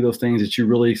 do those things that you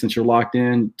really, since you're locked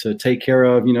in, to take care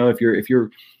of. If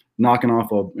you're knocking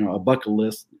off a bucket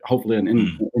list, hopefully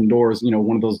indoors,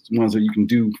 one of those ones that you can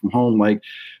do from home, like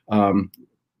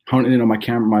honing my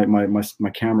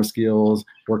camera skills,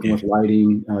 working with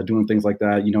lighting, doing things like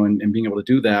that, and being able to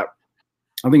do that,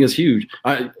 I think it's huge.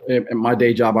 In my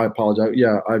day job, I apologize.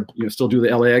 Yeah, I still do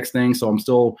the LAX thing, so I'm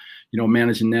still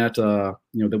managing that.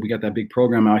 That we got that big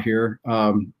program out here,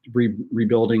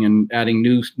 rebuilding and adding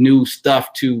new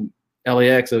stuff to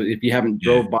LAX. So if you haven't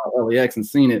drove by LAX and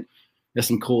seen it, there's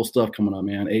some cool stuff coming up,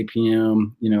 man.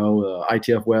 APM,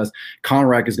 ITF West,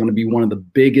 Conrack is going to be one of the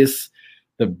biggest.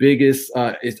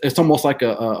 It's almost like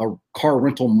a car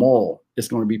rental mall. It's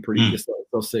going to be pretty it's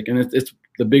so sick, and it's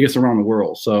the biggest around the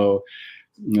world. So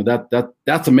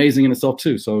that's amazing in itself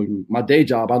too. So my day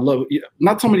job, I love.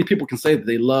 Not so many people can say that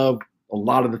they love a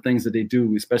lot of the things that they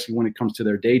do, especially when it comes to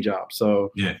their day job.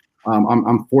 So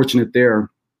I'm fortunate there.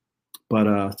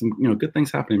 But some good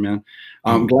things happening, man.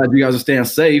 I'm glad you guys are staying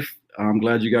safe. I'm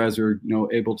glad you guys are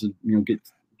able to get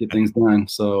things done.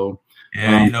 So.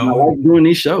 I like doing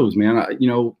these shows, man.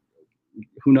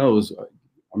 Who knows?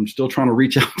 I'm still trying to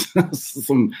reach out to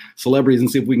some celebrities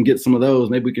and see if we can get some of those.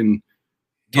 Maybe we can.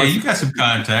 Yeah, you got some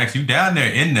contacts. You down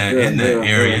there in that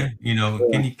area.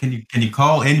 Can you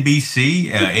call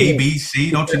NBC,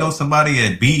 ABC? Don't you know somebody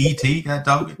at BET?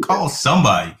 Call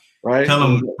somebody. Right. Tell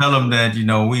them that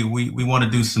we want to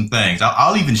do some things.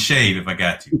 I'll even shave if I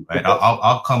got to. Right.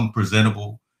 I'll come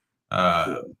presentable.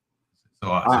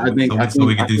 So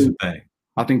we can do some things.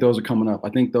 I think those are coming up. I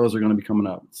think those are going to be coming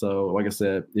up. So, like I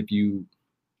said, if you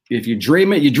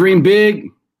dream it, you dream big.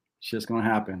 Shit's going to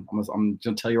happen. I'm going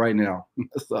to tell you right now.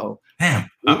 So, damn,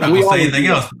 I'm not going to say anything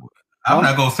else. I'm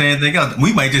not going to say anything else.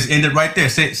 We might just end it right there.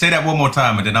 Say that one more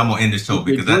time, and then I'm going to end the show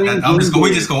because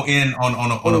we're just going to end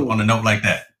on a note like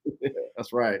that.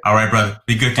 That's right. All right, brother.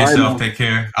 Be good to yourself. Take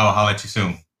care. I'll holler at you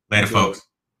soon. Later, folks.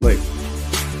 Later.